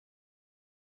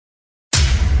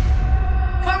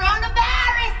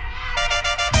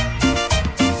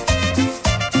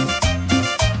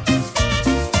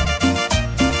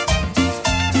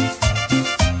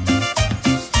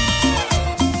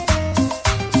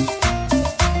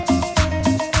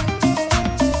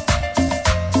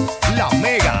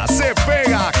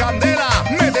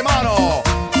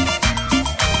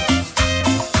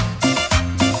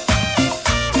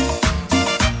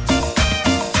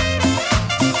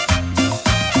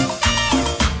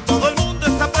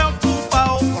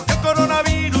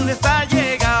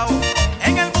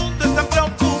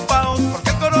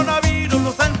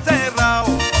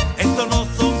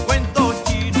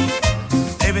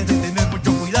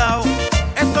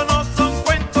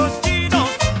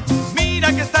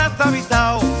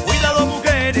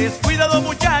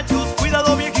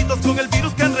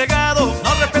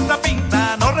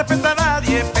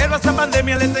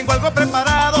pandemia le tengo algo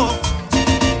preparado.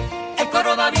 El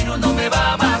coronavirus no me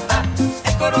va a matar,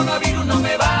 el coronavirus no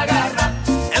me va a agarrar,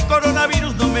 el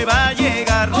coronavirus no me va a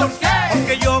llegar. ¿Por qué?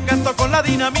 Porque yo canto con la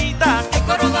dinamita. El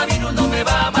coronavirus no me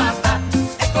va a matar,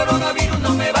 el coronavirus no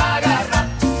me va a agarrar,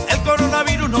 el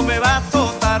coronavirus no me va a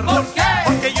azotar. ¿Por qué?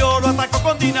 Porque yo lo ataco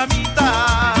con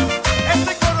dinamita.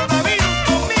 Este coronavirus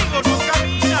conmigo no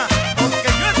camina, porque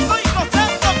yo estoy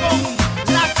gozando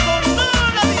con la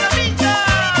Sonora Dinamita.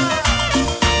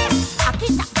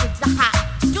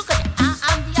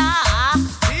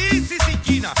 Sí,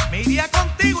 China, me iría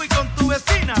contigo y con tu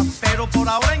vecina, pero por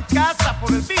ahora en casa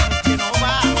por el virus que no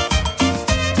va.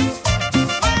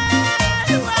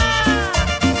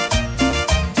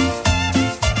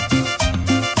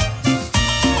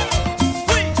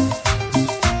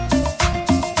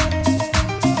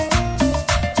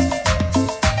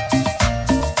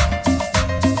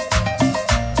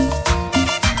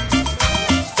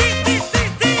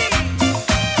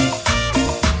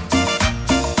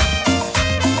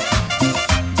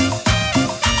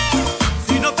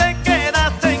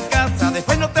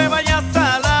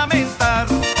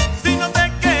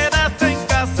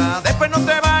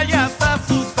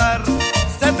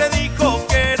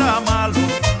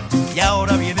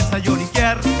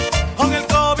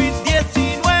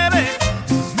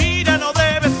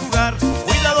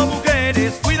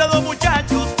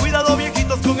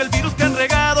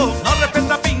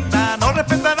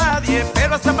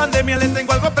 Le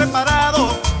tengo algo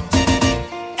preparado.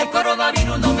 El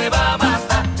coronavirus no me va a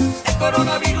matar, el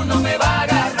coronavirus no me va a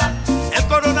agarrar, el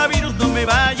coronavirus no me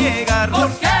va a llegar. ¿Por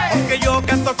qué? Porque yo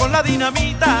canto con la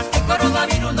dinamita. El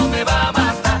coronavirus no me va a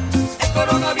matar, el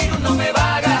coronavirus no me va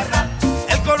a agarrar,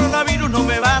 el coronavirus no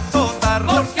me va a azotar.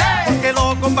 ¿Por qué? Porque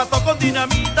lo combato con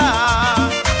dinamita.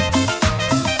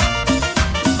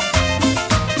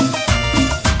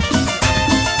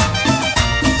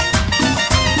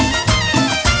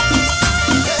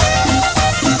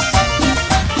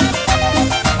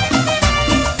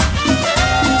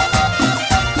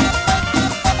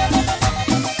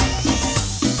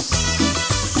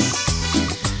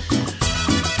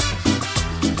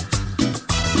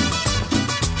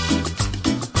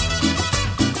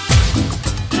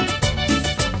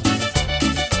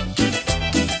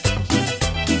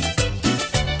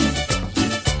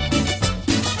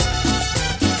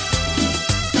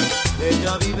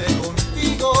 Ella vive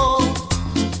contigo,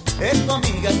 es tu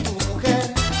amiga, es tu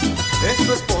mujer, es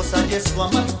tu esposa y es tu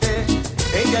amante.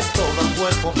 Ella es todo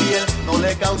cuerpo, piel, no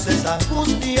le causes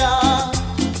angustia,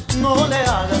 no le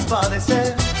hagas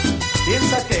padecer.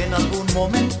 Piensa que en algún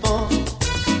momento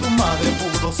tu madre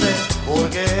pudo ser,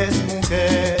 porque es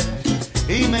mujer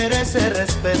y merece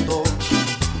respeto,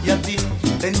 y a ti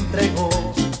te entregó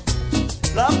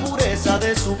la pureza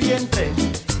de su vientre,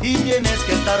 y tienes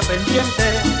que estar pendiente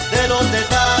de los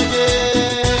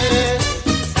detalles.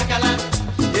 sácala,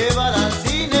 Llévala al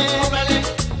cine, cómprale,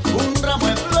 un ramo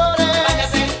de flores,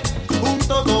 váyase,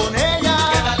 junto con ella,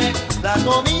 quédale, la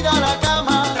comida, la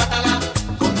cama, trátala,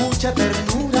 con mucha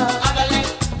ternura, hágale,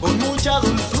 con mucha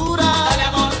dulzura, dale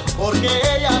amor, porque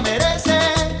ella merece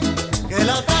que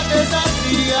la trates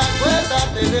así.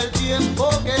 Acuérdate del tiempo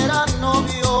que eran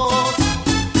novios.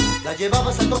 La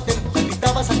llevabas al cóctel, la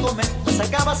invitabas a comer, la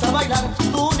sacabas a bailar.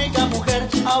 Tu única mujer,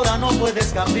 ahora no puedes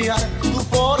cambiar tu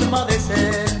forma de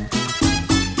ser.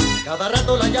 Cada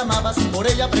rato la llamabas, por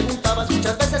ella preguntabas,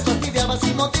 muchas veces fastidiabas,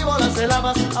 sin motivo la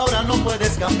celabas. Ahora no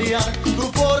puedes cambiar tu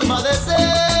forma de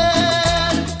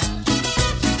ser.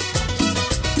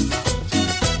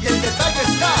 Y el detalle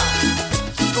está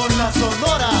con la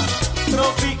Sonora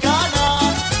Tropicana.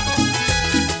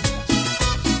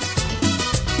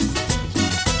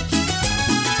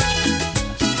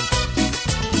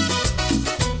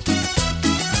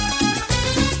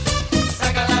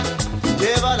 sácala,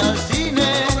 Llévala al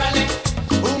cine, cómprale,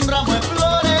 un ramo de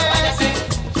flores, váyase,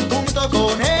 junto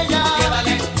con ella,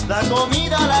 llévale, la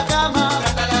comida, la cama,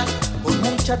 trátala, con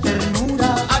mucha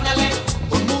ternura, hágale,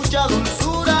 con mucha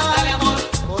dulzura, dale amor,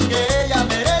 porque ella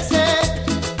merece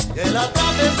que la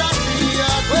trates así.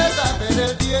 Acuérdate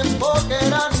del tiempo que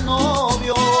eran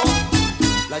novios.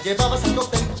 La llevabas al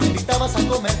cóctel, la invitabas a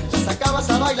comer, la sacabas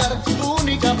a bailar. Tu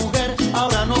única mujer,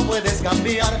 ahora no puedes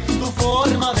cambiar tu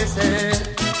forma de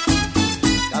ser.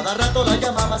 Cada rato la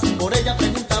llamabas, por ella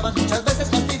preguntabas, muchas veces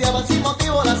fastidiabas, sin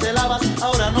motivo la celabas.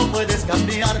 Ahora no puedes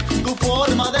cambiar tu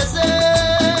forma de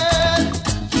ser.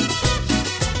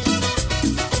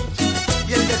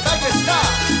 Y el detalle está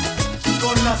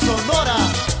con la Sonora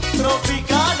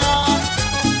Tropicana.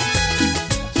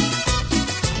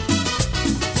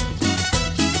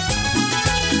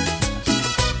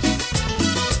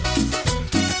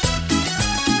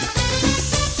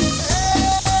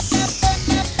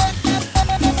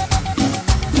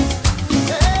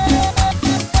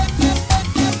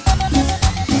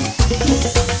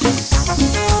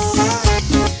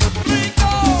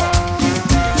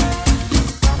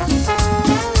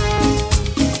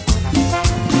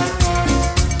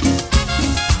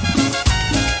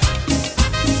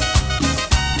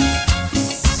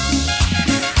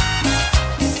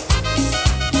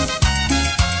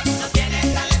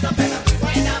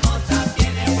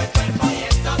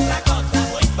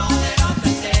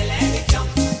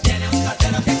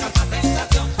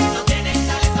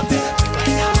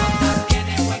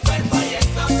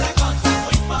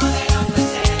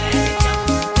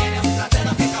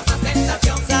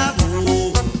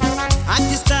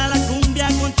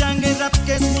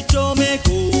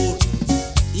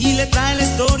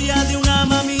 historia de una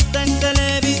mamita en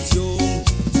televisión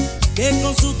que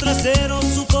con su trasero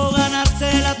supo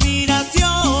ganarse la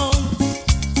admiración.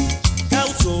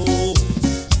 Causó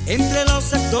entre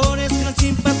los actores gran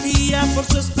simpatía por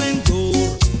su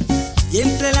esplendor y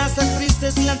entre las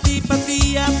actrices la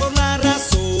antipatía por la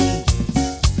razón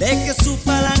de que su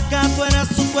palanca fuera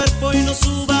su cuerpo y no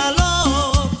su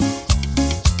valor.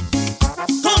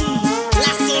 Con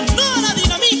la Sonora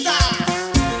Dinamita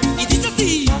y dice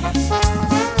así.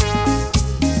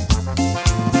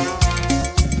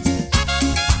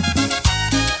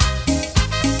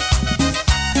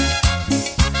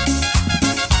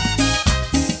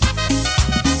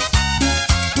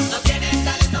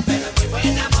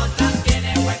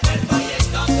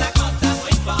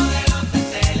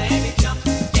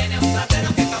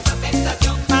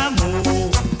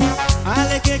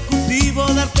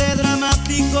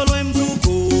 Lo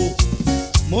embrujó,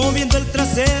 moviendo el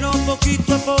trasero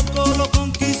poquito a poco lo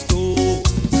conquistó,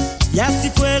 y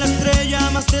así fue la estrella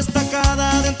más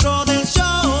destacada dentro del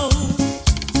show.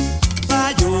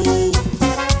 Falló,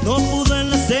 no pudo en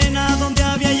la escena donde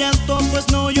había llanto, pues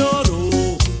no lloró.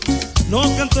 No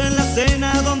cantó en la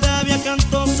escena donde había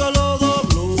canto, solo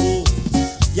dobló,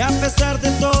 y a pesar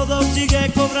de todo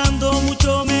sigue cobrando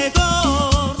mucho mejor.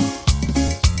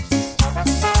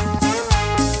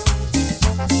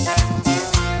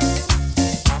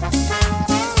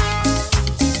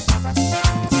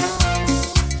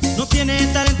 No tiene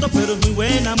talento, pero es muy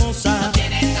buena moza. No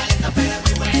tiene talento, pero es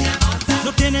muy buena moza.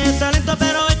 No tiene talento,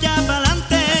 pero echa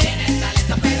pa'lante. No tiene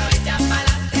talento, pero echa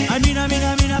pa'lante. Ay, mira,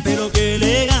 mira, mira, pero qué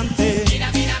elegante.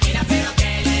 Mira, mira, mira, pero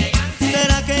qué elegante.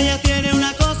 ¿Será que ella tiene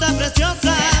una cosa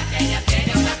preciosa? ¿Será que ella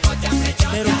tiene una cosa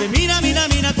preciosa? Pero que mira, mira,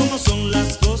 mira cómo son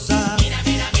las cosas. Mira,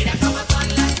 mira, mira cómo son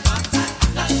las cosas.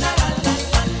 La, la, la, la,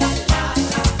 la, la, la.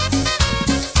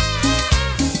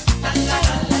 La, la,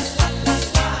 la, la, la, la,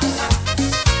 la.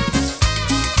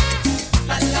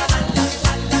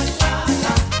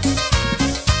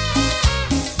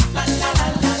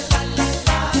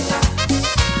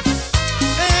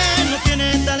 No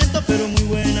tiene talento, pero muy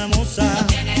buena moza. No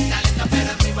tiene talento,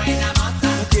 pero muy buena moza.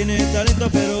 No tiene talento,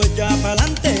 pero echa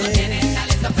pa'lante. No tiene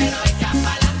talento, pero echa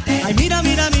pa'lante. Ay, mira,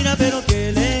 mira, mira, pero qué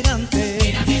elegante.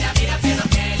 Mira, mira, mira, pero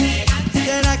qué elegante.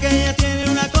 ¿Será que ella tiene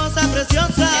una cosa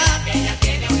preciosa? ¿Será que ella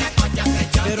tiene una cosa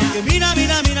preciosa? Pero que mira,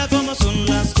 mira, mira cómo son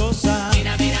las cosas.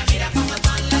 Mira, mira, mira cómo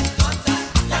son las cosas.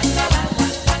 La, la, la, la,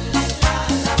 la, la, la.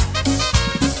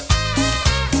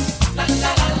 La,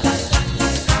 la, la, la, la, la,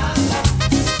 la.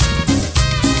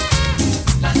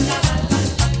 La, la, la, la,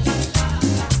 la,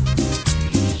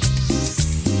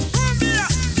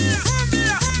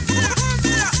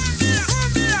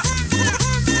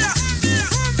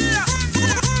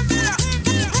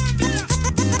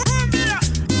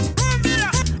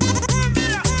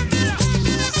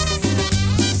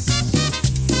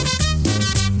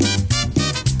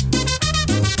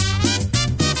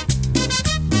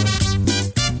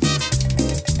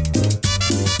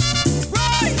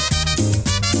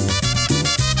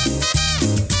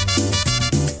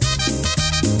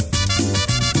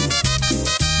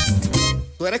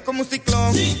 Tú eres como un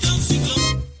ciclón,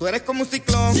 tú eres como un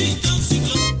ciclón,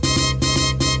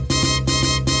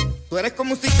 tú eres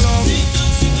como un ciclón,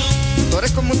 tú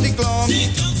eres como un ciclón,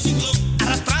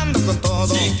 arrastrando con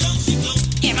todo,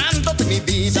 llevándote mi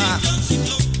vida,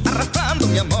 arrastrando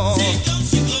mi amor,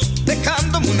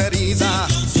 dejándome una herida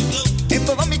en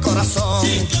todo mi corazón,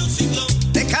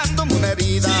 dejándome una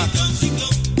herida.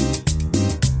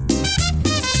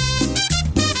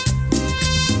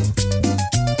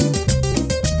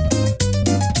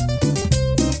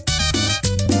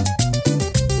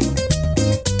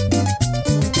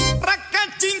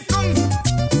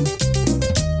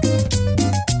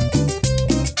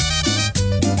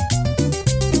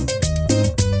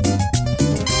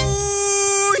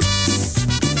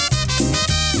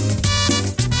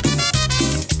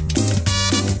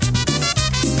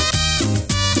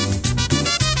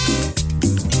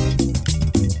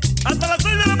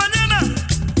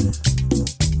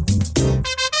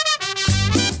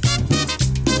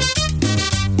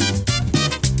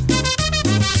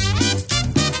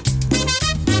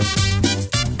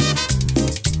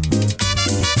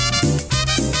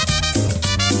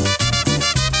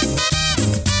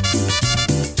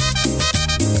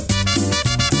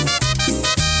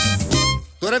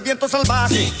 eres viento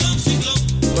salvaje,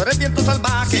 tú eres viento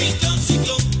salvaje,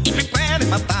 y me puedes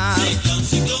matar,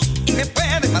 y me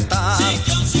puedes matar.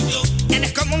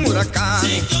 Eres como un huracán,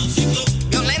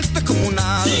 violento y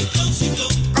comunal,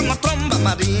 como tromba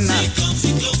marina,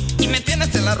 y me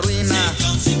tienes en la ruina,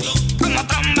 como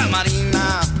tromba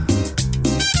marina.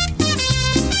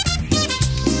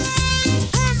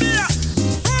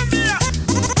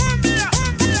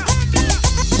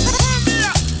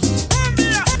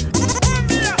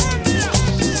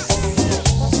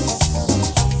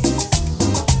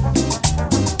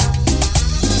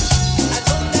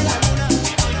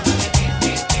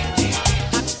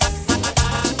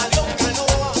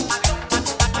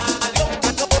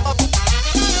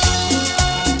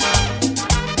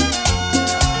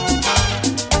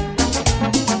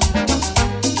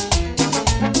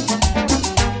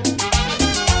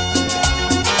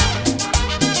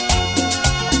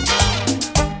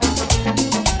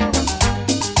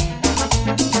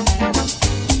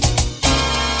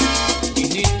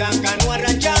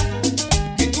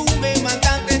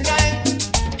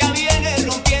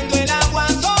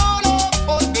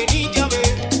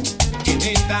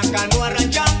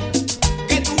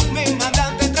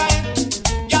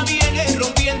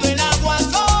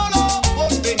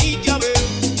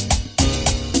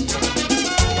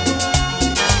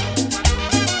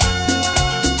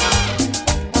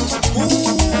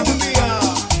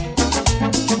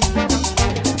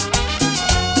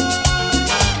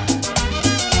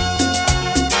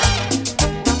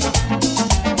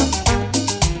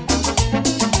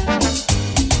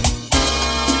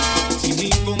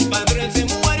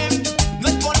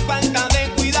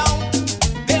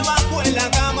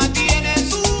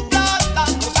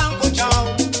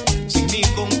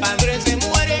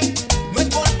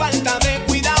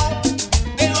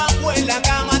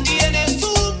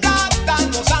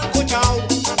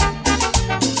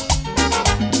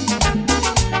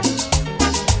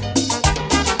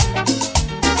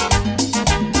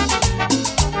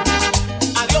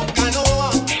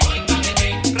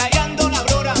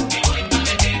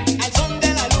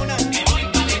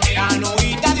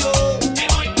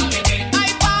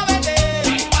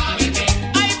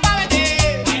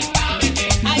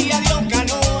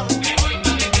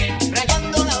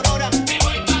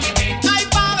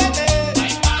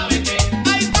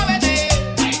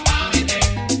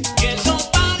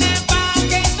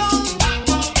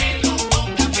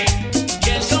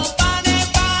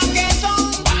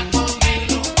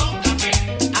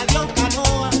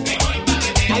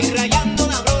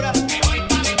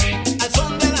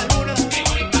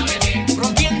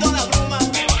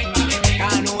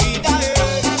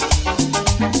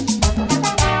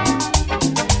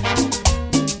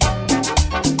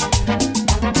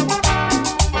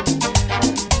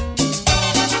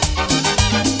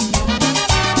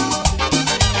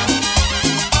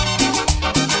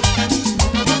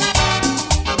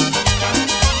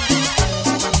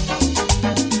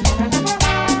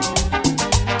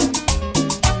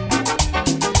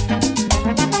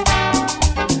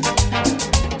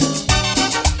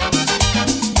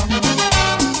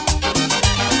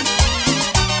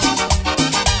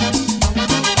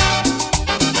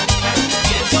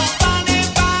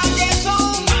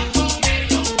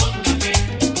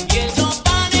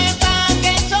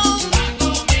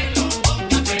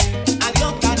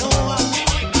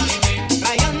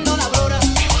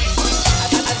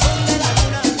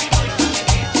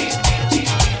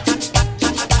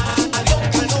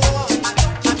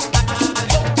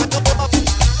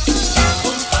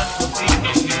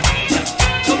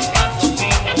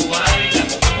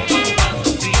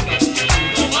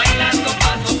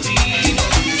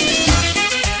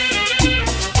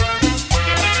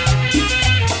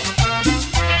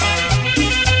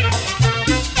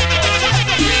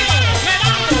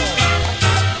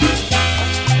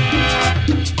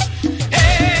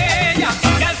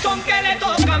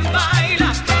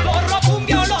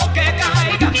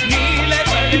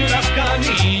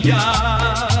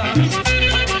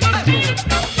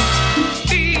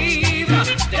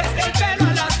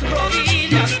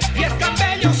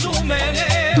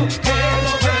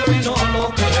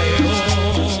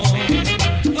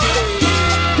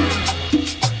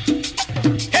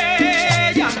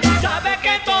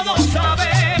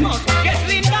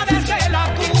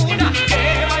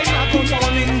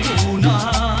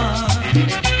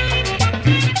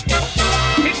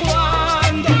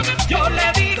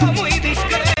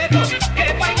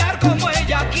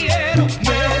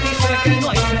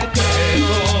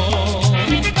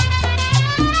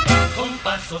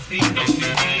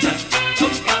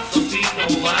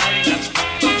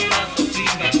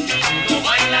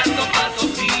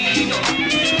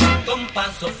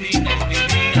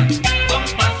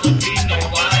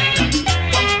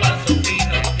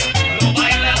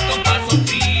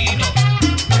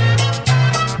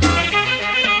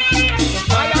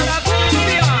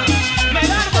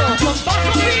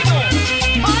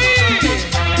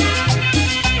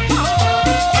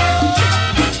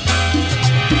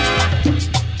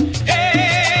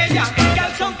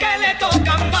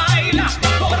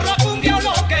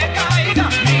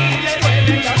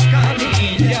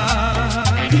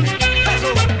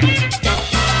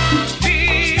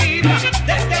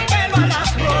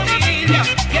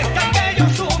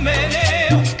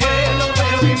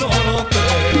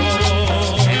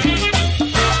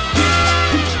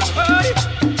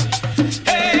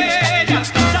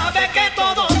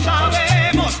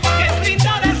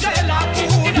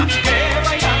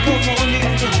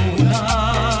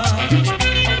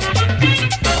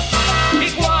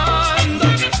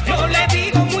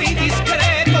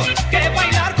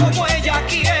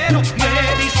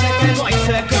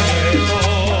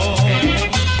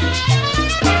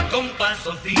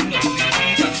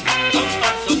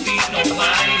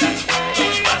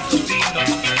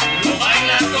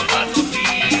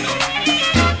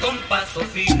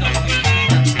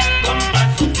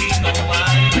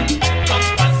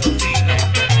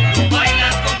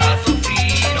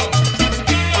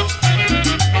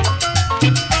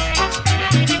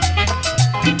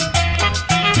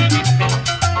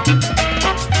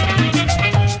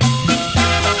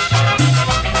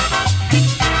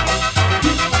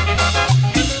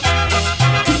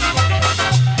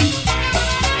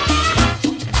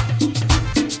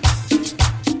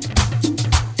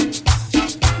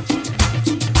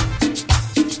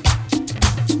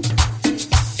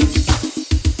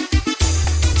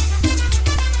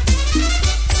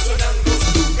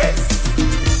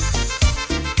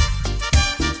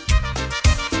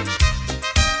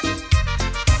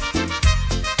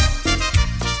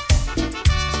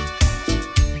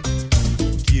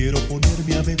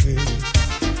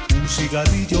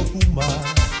 cigarrillo fumar,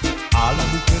 a la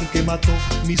mujer que mató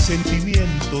mis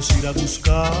sentimientos ir a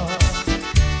buscar.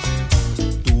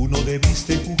 Tú no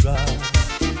debiste jugar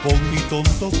con mi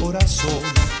tonto corazón,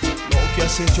 lo que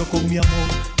has hecho con mi amor,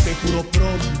 te juro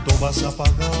pronto vas a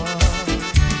pagar.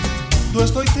 No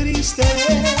estoy triste,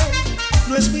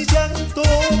 no es mi llanto,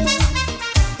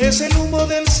 es el humo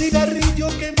del cigarrillo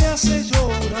que me hace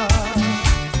llorar.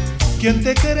 ¿Quién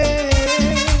te crees?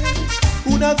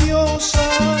 Una diosa,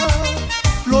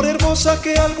 flor hermosa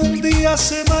que algún día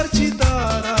se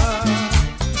marchitará.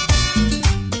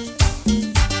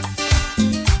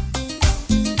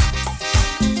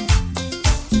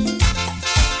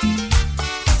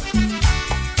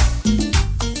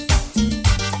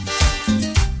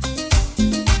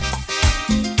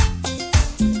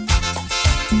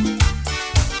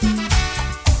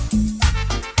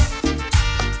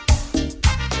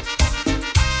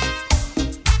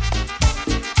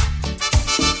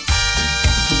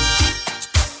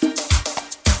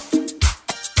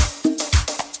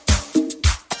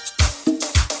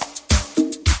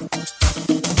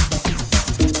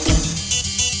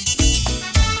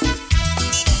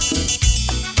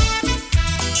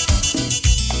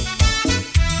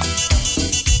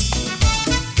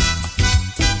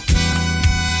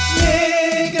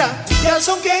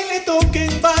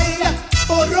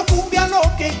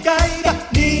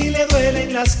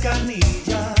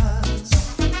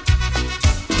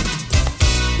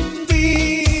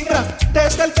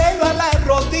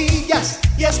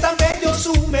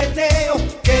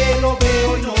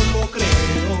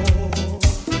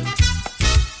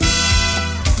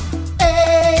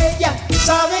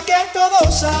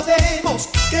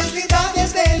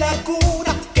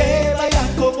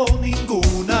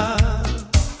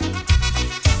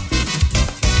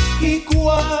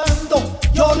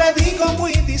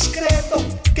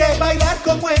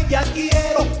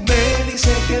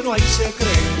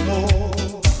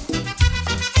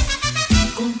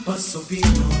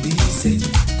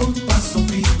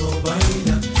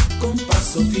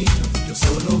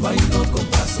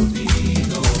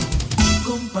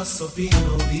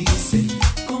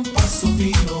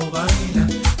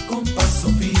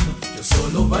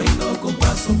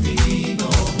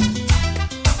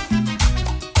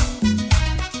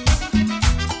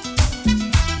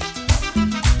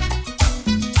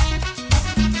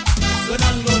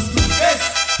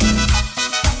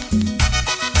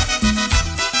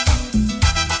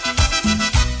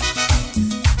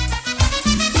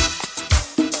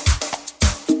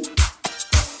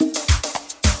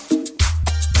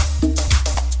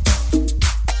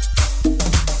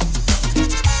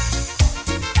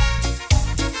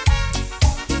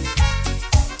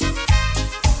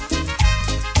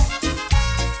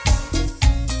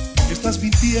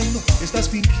 Estás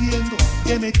fingiendo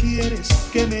que me quieres,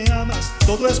 que me amas.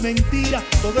 Todo es mentira,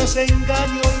 todo es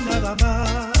engaño y nada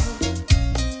más.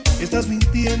 Estás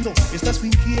mintiendo, estás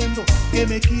fingiendo que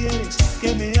me quieres,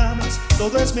 que me amas.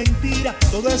 Todo es mentira,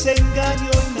 todo es engaño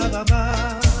y nada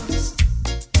más.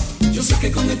 Yo sé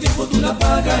que con el tiempo tú la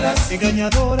pagarás.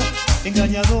 Engañadora,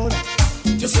 engañadora.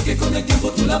 Yo sé que con el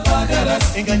tiempo tú la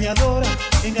pagarás. Engañadora,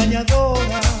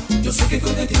 engañadora. Yo sé que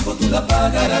con el tiempo tú la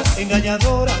pagarás.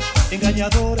 Engañadora,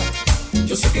 engañadora.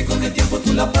 Yo sé que con el tiempo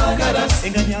tú la pagarás.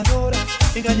 Engañadora,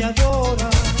 engañadora.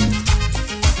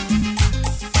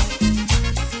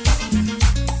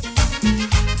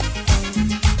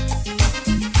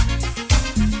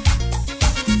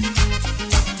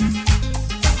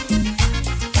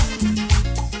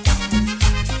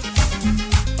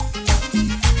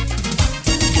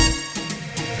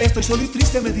 Estoy solo y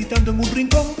triste meditando en un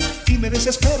rincón y me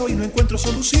desespero y no encuentro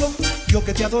solución. Yo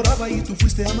que te adoraba y tú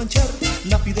fuiste a manchar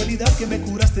la fidelidad que me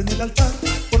curaste en el altar.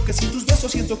 Porque sin tus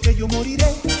besos siento que yo moriré,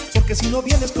 porque si no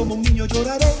vienes como un niño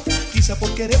lloraré. Quizá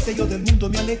por quererte yo del mundo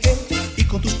me alejé y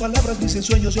con tus palabras mis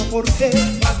ensueños yo forjé.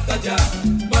 Basta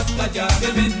ya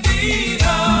de mentiras.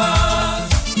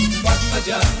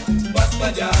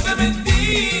 Basta ya de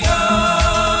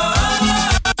mentiras.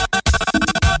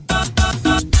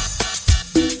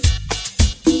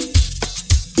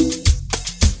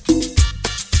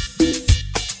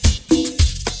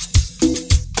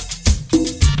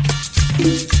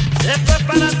 Esto es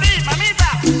para ti,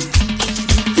 mamita.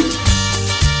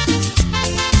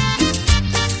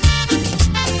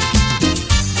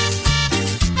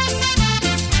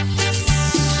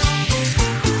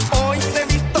 Hoy te he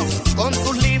visto con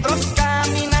tus libros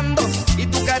caminando y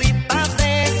tu carita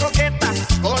de coqueta,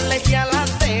 colegiala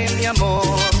de mi amor.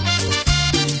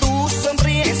 Tú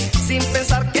sonríes sin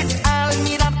pensar que al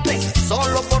mirarte,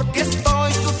 solo porque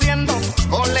estoy sufriendo,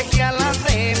 colegiala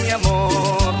de mi amor.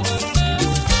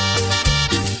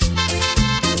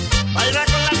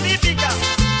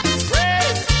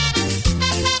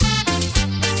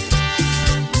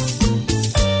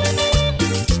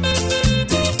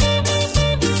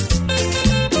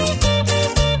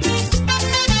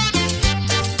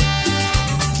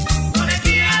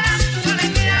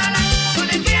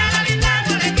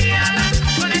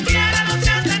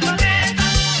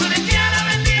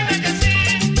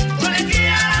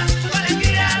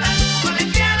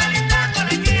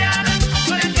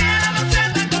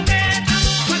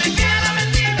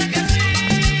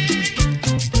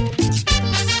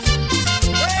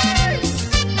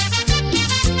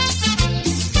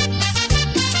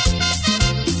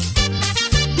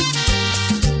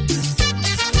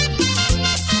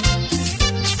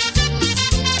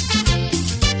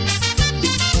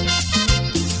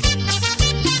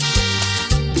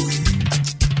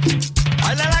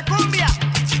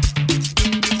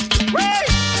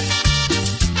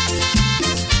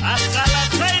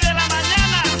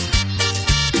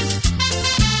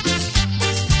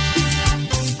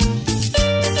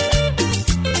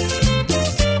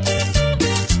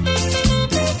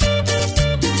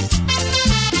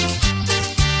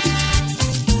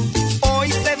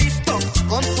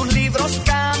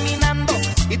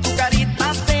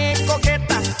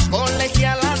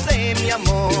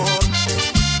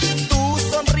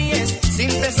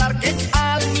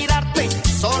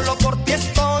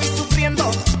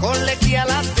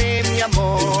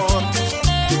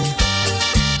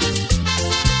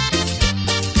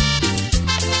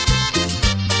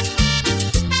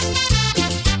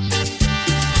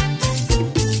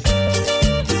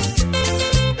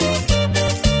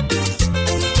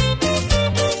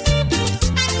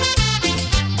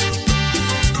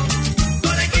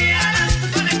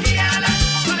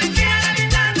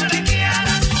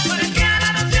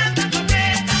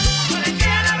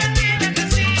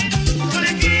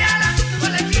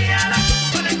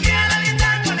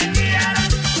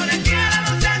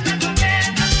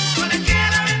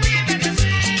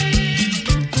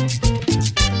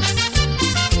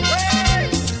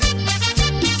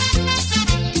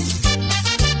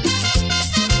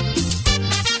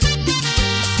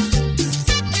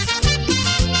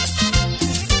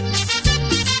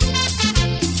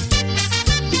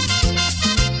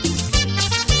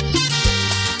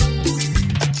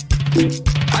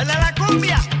 ¡Baila la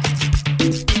cumbia!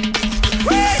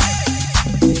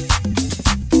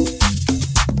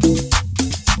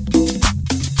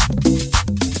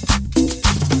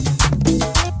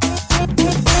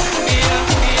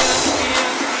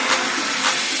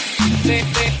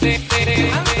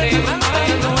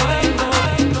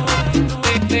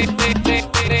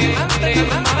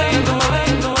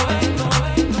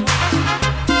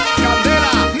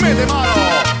 Candela, mete mano.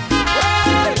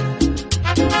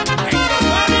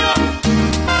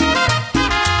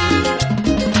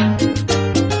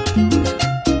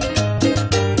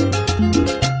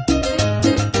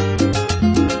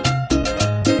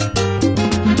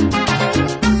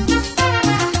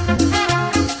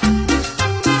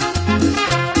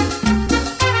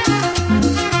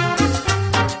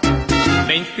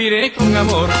 Me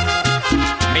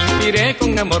inspiré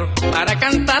con amor para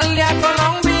cantarle a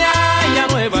Colombia y a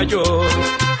Nueva York.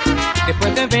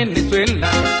 Después de Venezuela,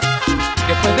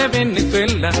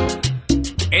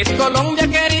 es Colombia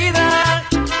querida,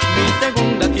 mi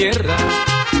segunda tierra.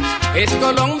 Es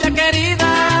Colombia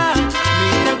querida, mi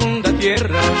segunda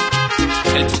tierra.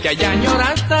 El chica y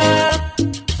añoranza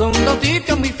son dos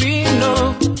sitios muy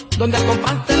finos, donde al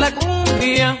compás de la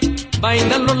cumbia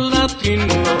bailan los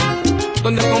latinos.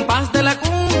 Donde al compás de la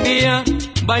cumbia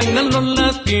bailan los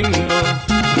latinos.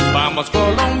 Vamos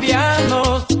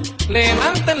colombianos,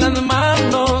 levanten las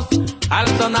manos al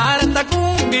sonar esta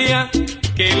cumbia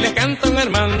que le canta un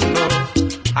hermano.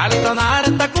 Al sonar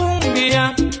esta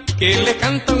cumbia que le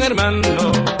canta un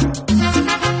hermano.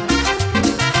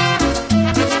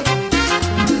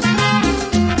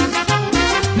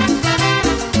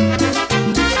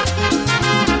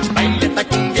 Baila esta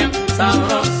cumbia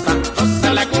sabrosa,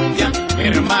 goza la cumbia, mi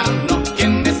hermano,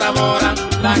 quien desabora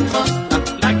la costa,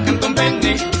 la canta un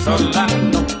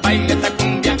venezolano. Baila esta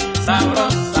cumbia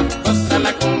sabrosa, goza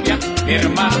la cumbia, mi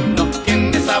hermano,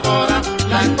 quien desabora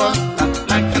la costa,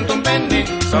 la canta un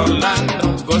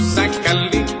venezolano. Goza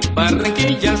Cali,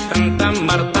 Barranquilla, Santa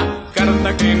Marta,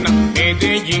 Cartagena,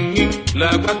 Medellín y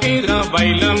La Guajira,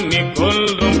 baila mi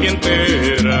Colombia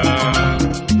entera.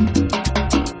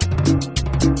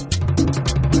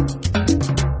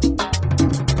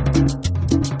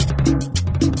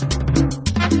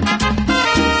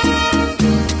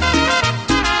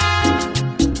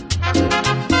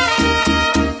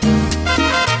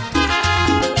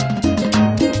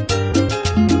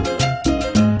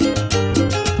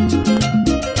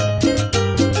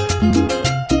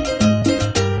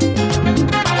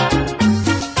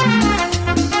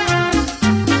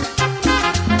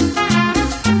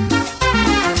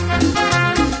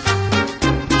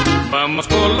 Vamos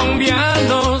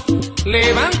colombianos,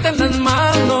 levanten las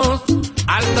manos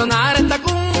al sonar esta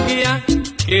cumbia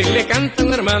que le canta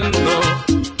un hermano.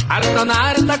 Al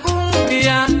sonar esta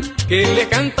cumbia que le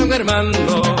canta un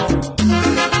hermano.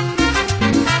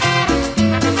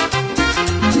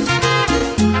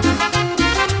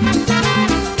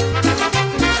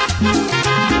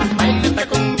 Baila esta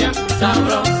cumbia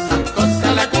sabrosa,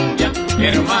 goza la cumbia, mi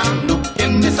hermano,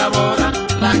 quien desabora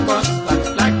la costa,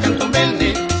 la canta un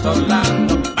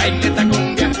venezolano. Baila esta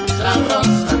cumbia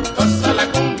sabrosa, goza la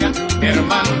cumbia, mi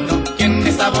hermano, quien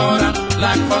desabora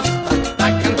la costa,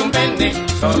 la canta un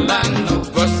venezolano.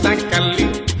 Goza Cali,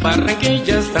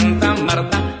 Barranquilla, Santa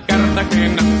Marta,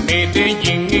 Cartagena,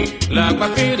 Medellín y La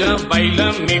Guajira,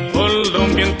 baila mi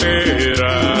Colombia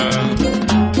entera.